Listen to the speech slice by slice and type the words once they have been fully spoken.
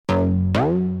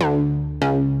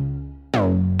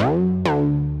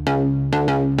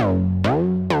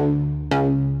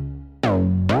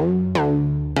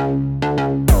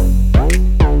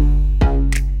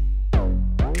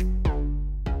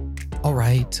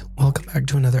right, welcome back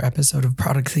to another episode of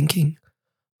Product Thinking.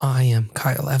 I am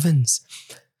Kyle Evans,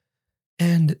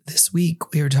 and this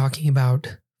week we are talking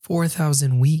about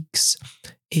 4,000 Weeks,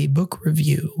 a book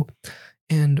review.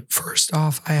 And first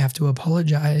off, I have to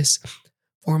apologize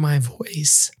for my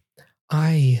voice.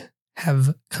 I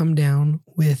have come down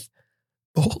with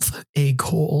both a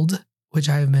cold, which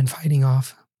I have been fighting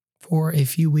off for a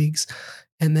few weeks,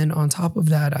 and then on top of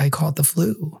that, I caught the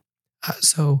flu.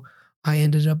 So I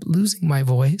ended up losing my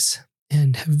voice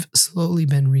and have slowly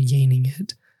been regaining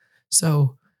it.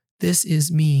 So this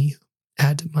is me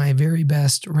at my very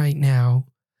best right now,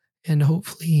 and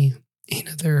hopefully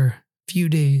another few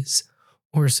days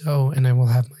or so, and I will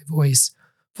have my voice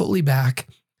fully back.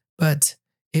 But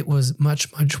it was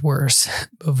much, much worse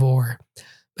before.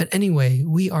 But anyway,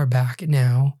 we are back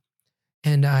now,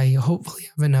 and I hopefully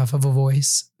have enough of a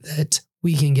voice that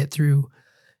we can get through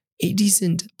a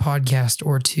decent podcast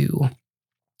or two.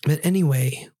 But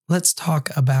anyway, let's talk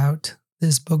about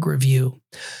this book review.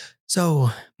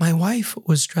 So my wife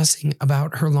was stressing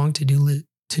about her long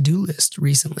to-do list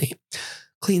recently.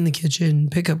 Clean the kitchen,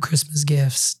 pick up Christmas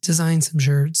gifts, design some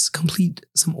shirts, complete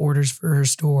some orders for her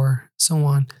store, so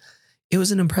on. It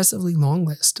was an impressively long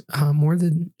list, more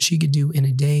than she could do in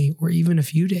a day or even a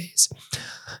few days.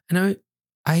 And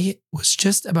I was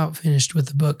just about finished with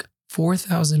the book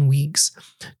 4,000 Weeks,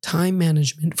 Time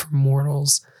Management for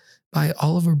Mortals by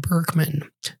Oliver Burkeman.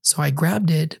 So I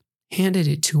grabbed it, handed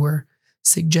it to her,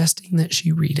 suggesting that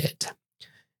she read it.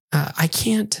 I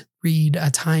can't read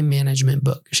a time management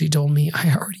book, she told me.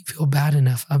 I already feel bad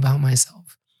enough about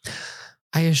myself.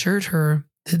 I assured her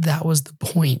that that was the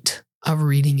point of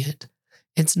reading it.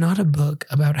 It's not a book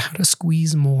about how to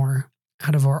squeeze more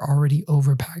out of our already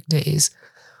overpacked days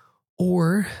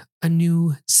or a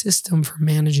new system for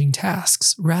managing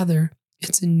tasks. Rather,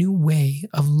 it's a new way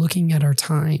of looking at our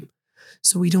time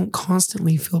so we don't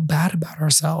constantly feel bad about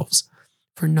ourselves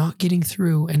for not getting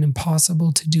through an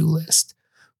impossible to-do list,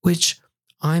 which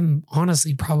I'm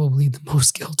honestly probably the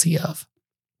most guilty of.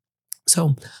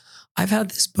 So I've had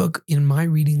this book in my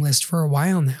reading list for a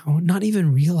while now, not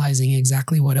even realizing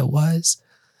exactly what it was.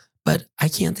 But I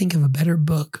can't think of a better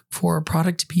book for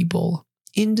product people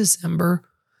in December,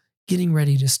 getting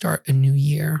ready to start a new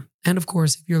year. And of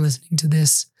course, if you're listening to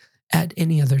this at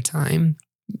any other time,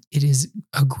 it is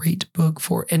a great book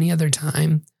for any other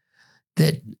time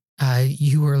that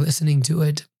you are listening to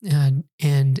it,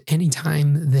 and any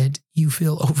time that you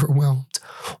feel overwhelmed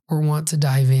or want to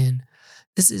dive in.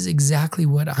 This is exactly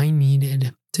what I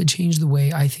needed to change the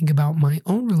way I think about my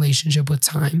own relationship with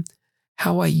time,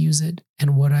 how I use it,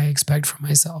 and what I expect from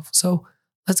myself. So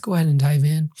let's go ahead and dive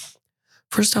in.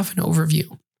 First off, an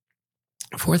overview.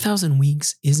 4,000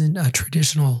 Weeks isn't a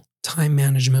traditional time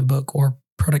management book or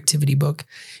productivity book.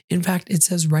 In fact, it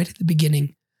says right at the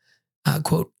beginning,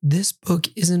 quote, this book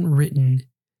is written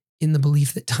in the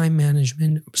belief that time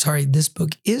management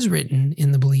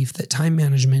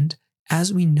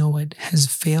as we know it has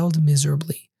failed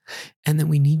miserably and that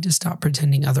we need to stop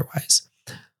pretending otherwise.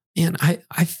 And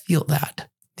I feel that.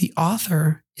 The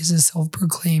author is a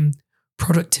self-proclaimed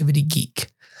productivity geek.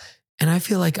 And I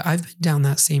feel like I've been down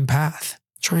that same path,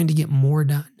 trying to get more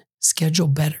done, schedule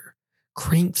better,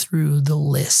 crank through the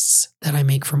lists that I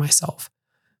make for myself.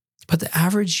 But the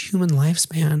average human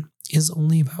lifespan is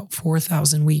only about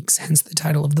 4,000 weeks, hence the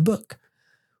title of the book,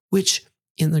 which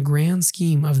in the grand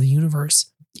scheme of the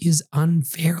universe is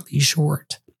unfairly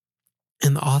short.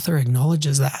 And the author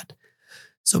acknowledges that.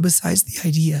 So besides the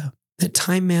idea that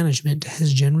time management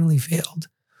has generally failed,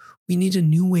 we need a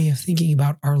new way of thinking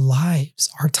about our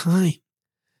lives, our time,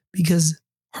 because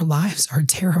our lives are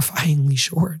terrifyingly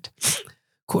short.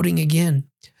 Quoting again,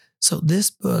 so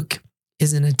this book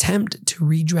is an attempt to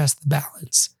redress the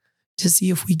balance, to see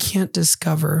if we can't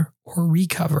discover or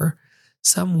recover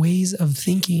some ways of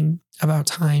thinking about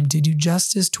time to do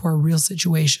justice to our real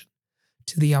situation,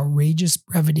 to the outrageous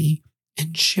brevity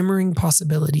and shimmering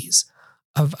possibilities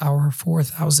of our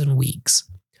 4,000 weeks.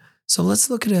 So let's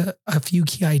look at a few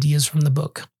key ideas from the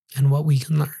book and what we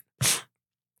can learn.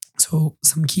 So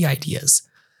some key ideas.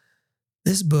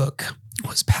 This book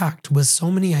was packed with so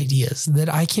many ideas that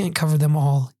I can't cover them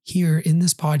all here in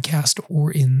this podcast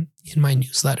or in my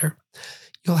newsletter.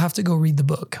 You'll have to go read the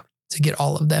book to get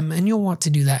all of them, and you'll want to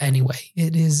do that anyway.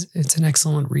 It's an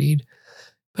excellent read.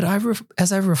 But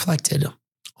as I've reflected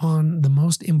on the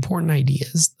most important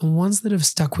ideas, the ones that have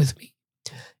stuck with me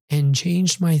and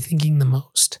changed my thinking the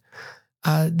most,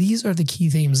 these are the key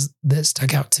themes that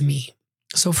stuck out to me.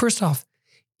 So first off,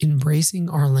 embracing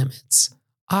our limits.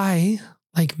 I,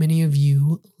 like many of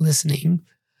you listening,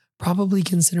 probably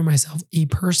consider myself a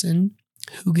person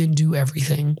who can do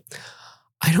everything.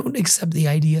 I don't accept the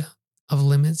idea of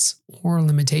limits or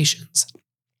limitations.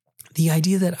 The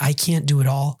idea that I can't do it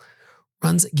all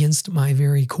runs against my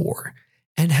very core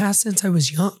and has since I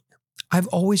was young. I've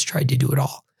always tried to do it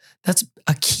all. That's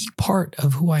a key part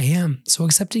of who I am. So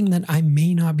accepting that I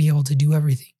may not be able to do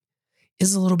everything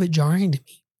is a little bit jarring to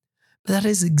me. But that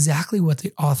is exactly what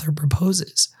the author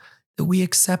proposes, that we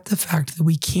accept the fact that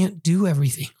we can't do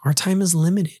everything. Our time is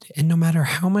limited, and no matter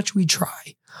how much we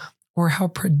try or how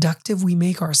productive we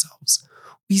make ourselves,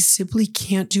 we simply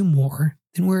can't do more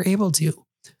than we're able to.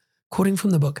 Quoting from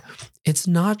the book, it's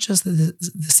not just that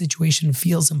the situation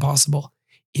feels impossible.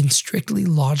 In strictly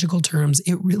logical terms,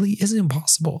 it really is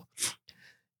impossible.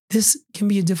 This can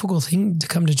be a difficult thing to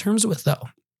come to terms with, though.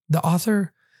 The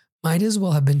author might as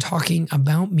well have been talking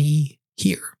about me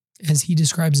here as he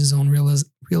describes his own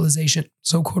realization.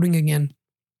 So quoting again,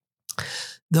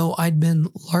 though I'd been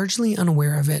largely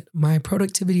unaware of it, my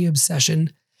productivity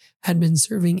obsession had been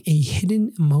serving a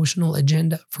hidden emotional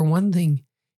agenda. For one thing,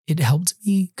 it helped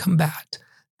me combat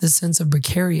the sense of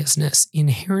precariousness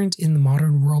inherent in the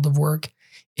modern world of work.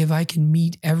 If I can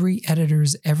meet every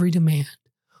editor's every demand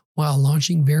while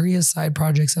launching various side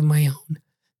projects of my own,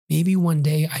 maybe one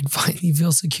day I'd finally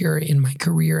feel secure in my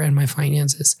career and my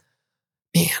finances.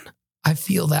 Man, I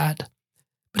feel that.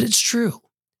 But it's true.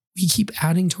 We keep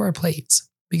adding to our plates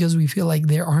because we feel like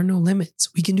there are no limits.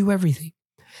 We can do everything.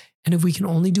 And if we can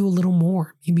only do a little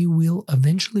more, maybe we'll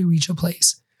eventually reach a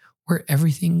place where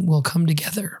everything will come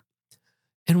together.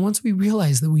 And once we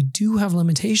realize that we do have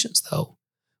limitations, though,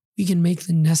 we can make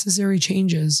the necessary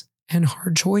changes and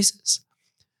hard choices.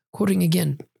 Quoting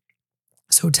again,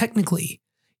 so technically,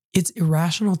 it's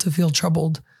irrational to feel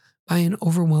troubled by an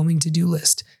overwhelming to-do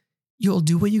list. You'll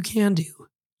do what you can do.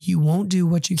 You won't do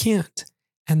what you can't.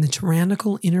 And the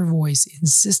tyrannical inner voice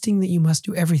insisting that you must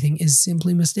do everything is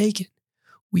simply mistaken.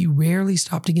 We rarely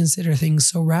stop to consider things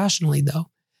so rationally, though,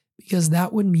 because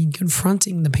that would mean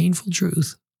confronting the painful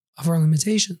truth of our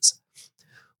limitations,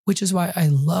 which is why I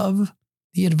love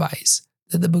the advice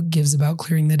that the book gives about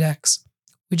clearing the decks,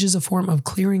 which is a form of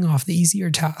clearing off the easier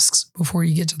tasks before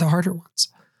you get to the harder ones.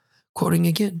 Quoting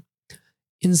again,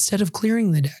 instead of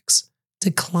clearing the decks,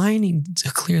 declining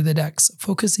to clear the decks,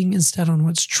 focusing instead on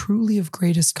what's truly of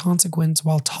greatest consequence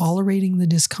while tolerating the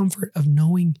discomfort of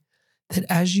knowing that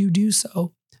as you do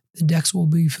so, the decks will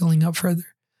be filling up further.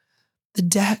 The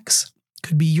decks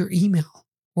could be your email,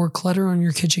 or clutter on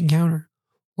your kitchen counter,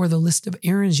 or the list of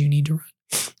errands you need to run,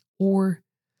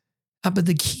 but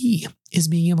the key is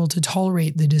being able to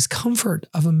tolerate the discomfort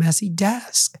of a messy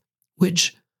desk,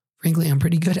 which frankly I'm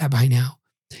pretty good at by now,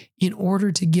 in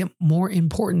order to get more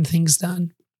important things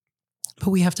done. But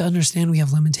we have to understand we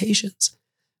have limitations.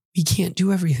 We can't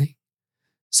do everything.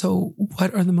 So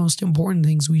what are the most important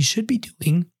things we should be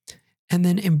doing? And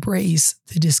then embrace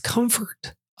the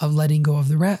discomfort of letting go of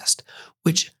the rest,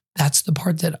 which that's the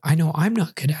part that I know I'm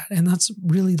not good at. And that's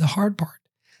really the hard part,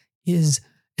 is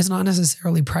it's not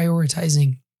necessarily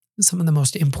prioritizing some of the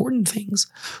most important things,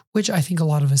 which I think a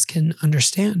lot of us can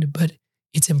understand, but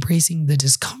it's embracing the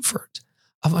discomfort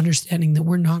of understanding that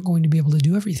we're not going to be able to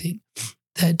do everything,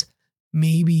 that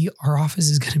maybe our office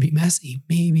is going to be messy.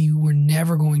 Maybe we're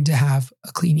never going to have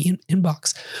a clean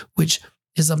inbox, which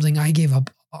is something I gave up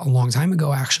a long time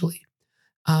ago, actually.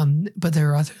 But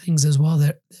there are other things as well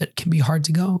that can be hard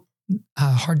to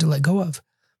let go of.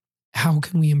 How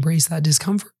can we embrace that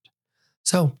discomfort?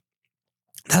 So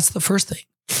that's the first thing.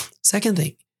 Second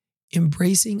thing,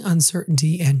 embracing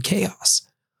uncertainty and chaos.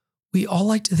 We all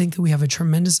like to think that we have a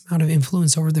tremendous amount of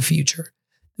influence over the future,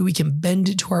 that we can bend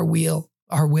it to our will,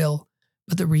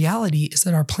 but the reality is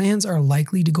that our plans are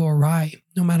likely to go awry,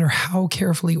 no matter how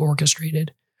carefully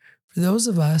orchestrated. For those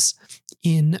of us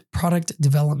in product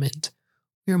development,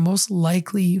 we are most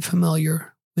likely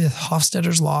familiar with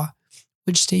Hofstadter's Law,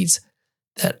 which states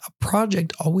that a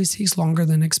project always takes longer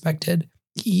than expected,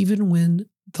 even when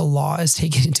the law is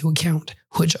taken into account,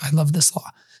 which I love this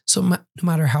law. So no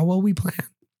matter how well we plan,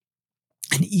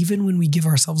 and even when we give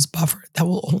ourselves buffer, that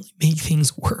will only make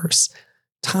things worse.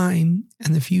 Time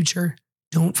and the future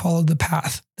don't follow the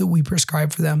path that we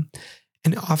prescribe for them,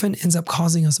 and it often ends up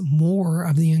causing us more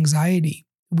of the anxiety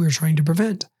we're trying to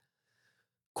prevent.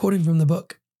 Quoting from the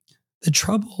book, the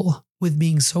trouble with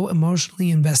being so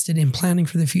emotionally invested in planning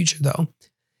for the future, though,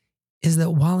 is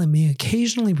that while it may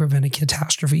occasionally prevent a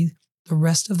catastrophe, the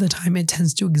rest of the time it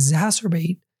tends to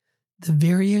exacerbate the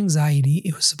very anxiety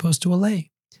it was supposed to allay.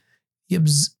 The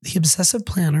obsessive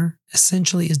planner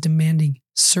essentially is demanding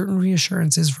certain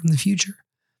reassurances from the future,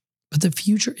 but the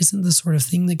future isn't the sort of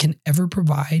thing that can ever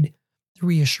provide the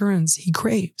reassurance he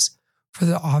craves, for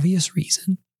the obvious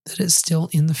reason that it's still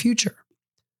in the future.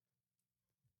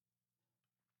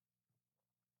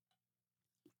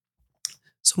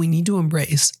 So we need to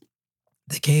embrace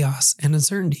the chaos and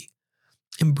uncertainty.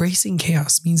 Embracing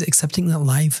chaos means accepting that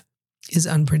life is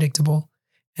unpredictable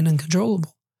and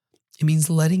uncontrollable. It means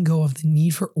letting go of the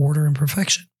need for order and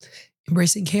perfection.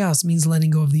 Embracing chaos means letting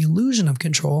go of the illusion of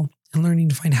control and learning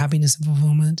to find happiness and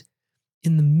fulfillment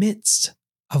in the midst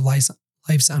of life's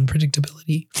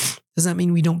unpredictability. Does that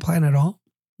mean we don't plan at all?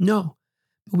 No,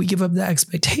 but we give up the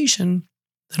expectation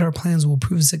that our plans will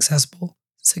prove successful,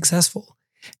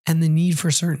 and the need for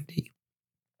certainty.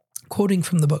 Quoting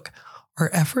from the book,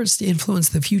 our efforts to influence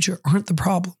the future aren't the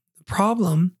problem. The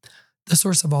problem, the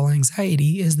source of all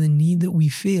anxiety, is the need that we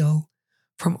feel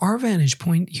from our vantage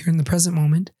point here in the present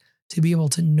moment to be able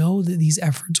to know that these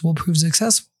efforts will prove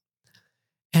successful.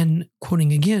 And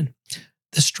quoting again,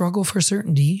 the struggle for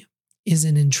certainty is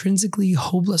an intrinsically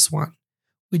hopeless one,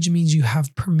 which means you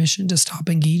have permission to stop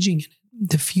engaging in it.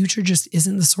 The future just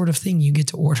isn't the sort of thing you get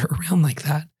to order around like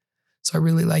that. So I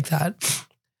really like that.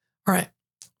 All right,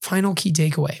 final key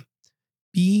takeaway.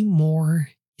 Be more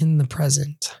in the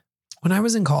present. When I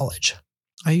was in college,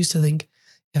 I used to think,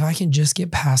 if I can just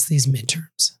get past these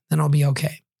midterms, then I'll be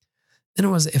okay. Then it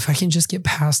was, if I can just get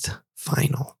past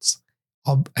finals,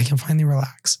 I can finally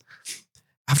relax.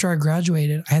 After I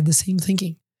graduated, I had the same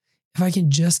thinking. If I can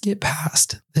just get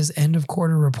past this end of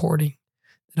quarter reporting,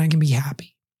 then I can be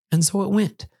happy. And so it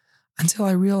went until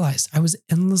I realized I was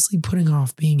endlessly putting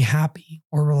off being happy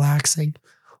or relaxing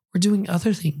or doing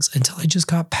other things until I just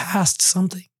got past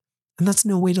something. And that's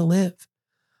no way to live.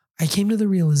 I came to the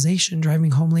realization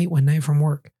driving home late one night from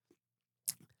work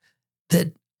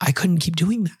that I couldn't keep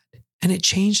doing that. And it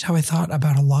changed how I thought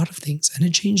about a lot of things, and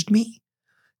it changed me.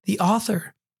 The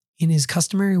author, in his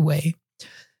customary way,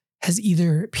 has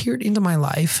either peered into my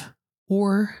life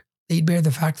or laid bare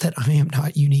the fact that I am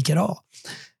not unique at all.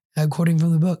 Quoting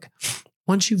from the book,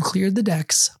 once you've cleared the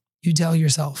decks, you tell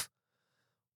yourself,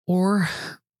 or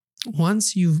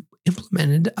once you've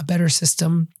implemented a better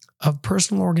system of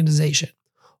personal organization,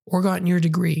 or gotten your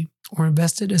degree, or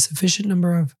invested a sufficient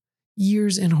number of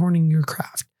years in honing your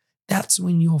craft, that's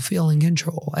when you'll feel in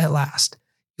control at last.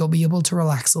 You'll be able to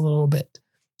relax a little bit.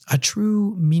 A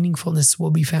true meaningfulness will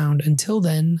be found. Until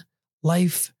then,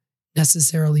 life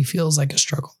necessarily feels like a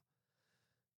struggle.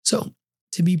 So,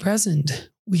 to be present,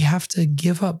 we have to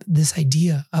give up this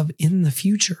idea of in the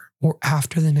future or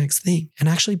after the next thing and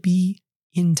actually be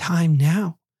in time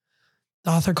now.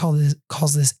 The author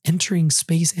calls this entering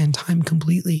space and time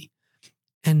completely,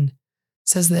 and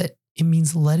says that it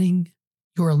means letting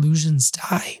your illusions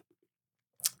die.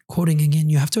 Quoting again,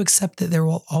 you have to accept that there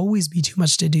will always be too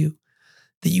much to do,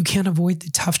 that you can't avoid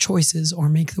the tough choices or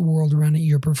make the world run at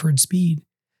your preferred speed.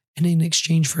 And in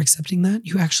exchange for accepting that,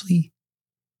 you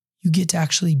get to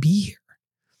actually be here.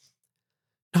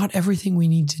 Not everything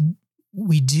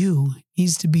we do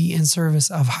needs to be in service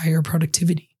of higher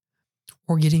productivity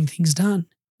or getting things done.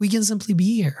 We can simply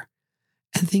be here,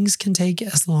 and things can take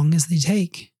as long as they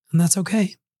take, and that's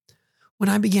okay. When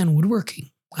I began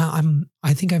woodworking,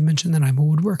 I think I've mentioned that I'm a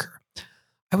woodworker.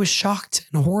 I was shocked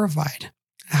and horrified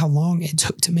at how long it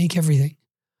took to make everything.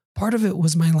 Part of it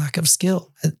was my lack of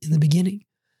skill in the beginning,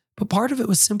 but part of it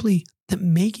was simply that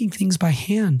making things by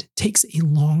hand takes a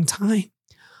long time.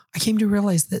 I came to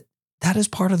realize that that is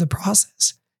part of the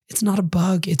process. It's not a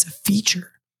bug, it's a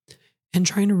feature. And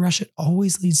trying to rush it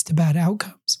always leads to bad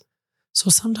outcomes. So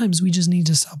sometimes we just need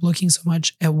to stop looking so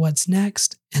much at what's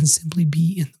next and simply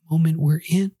be in the moment we're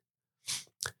in.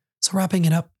 So wrapping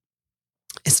it up,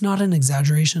 it's not an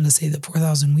exaggeration to say that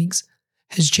 4,000 Weeks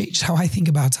has changed how I think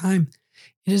about time.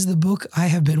 It is the book I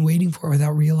have been waiting for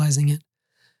without realizing it.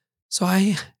 So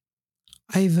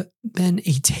I've been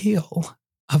a tale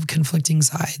of conflicting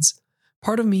sides.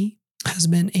 Part of me has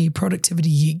been a productivity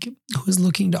geek who is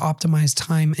looking to optimize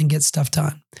time and get stuff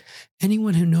done.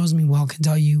 Anyone who knows me well can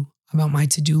tell you about my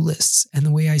to-do lists and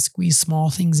the way I squeeze small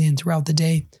things in throughout the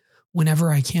day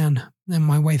whenever I can, and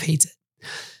my wife hates it.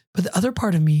 But the other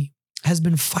part of me has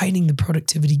been fighting the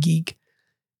productivity geek.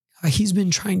 He's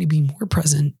been trying to be more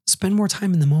present, spend more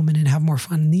time in the moment, and have more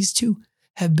fun. And these two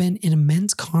have been in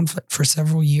immense conflict for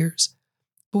several years.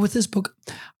 But with this book,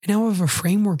 I now have a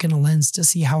framework and a lens to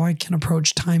see how I can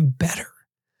approach time better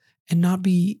and not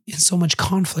be in so much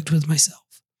conflict with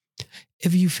myself.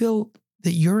 If you feel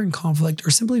that you're in conflict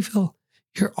or simply feel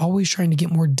you're always trying to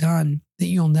get more done that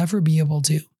you'll never be able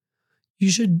to, you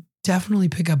should definitely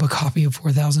pick up a copy of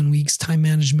 4,000 Weeks, Time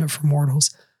Management for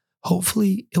Mortals.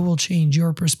 Hopefully, it will change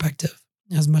your perspective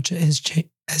as much as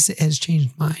it has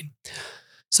changed mine.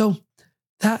 So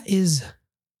that is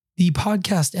the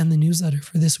podcast and the newsletter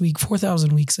for this week,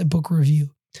 4,000 Weeks, a book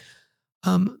review.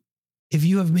 If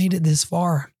you have made it this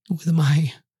far with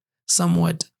my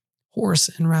somewhat hoarse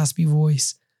and raspy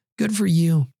voice, good for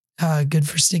you. Good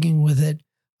for sticking with it.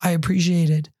 I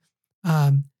appreciate it.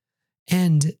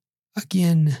 And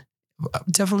again,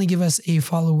 definitely give us a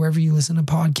follow wherever you listen to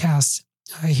podcasts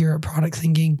here at Product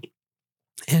Thinking.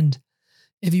 And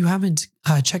if you haven't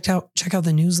check out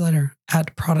the newsletter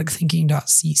at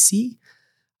productthinking.cc.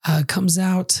 Comes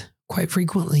out quite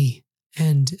frequently,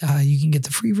 and you can get the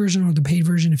free version or the paid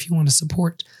version if you want to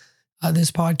support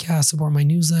this podcast, support my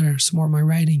newsletter, support my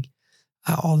writing,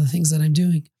 all the things that I'm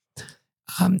doing.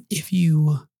 If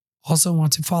you also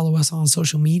want to follow us on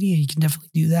social media, you can definitely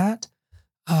do that.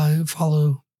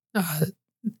 Follow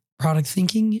Product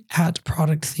Thinking at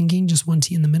Product Thinking, just one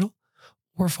T in the middle,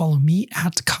 or follow me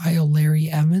at Kyle Larry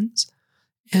Evans.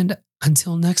 And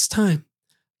until next time,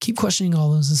 keep questioning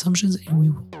all those assumptions, and we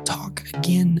will talk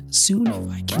again soon if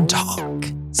I can talk.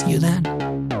 See you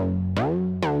then.